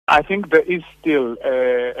I think there is still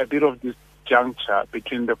a bit of disjuncture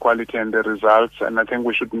between the quality and the results, and I think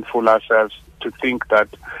we shouldn't fool ourselves to think that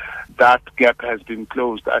that gap has been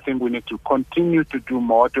closed. I think we need to continue to do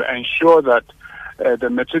more to ensure that the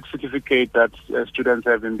matric certificate that students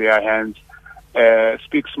have in their hands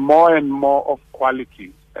speaks more and more of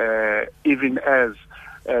quality, even as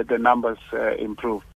the numbers improve.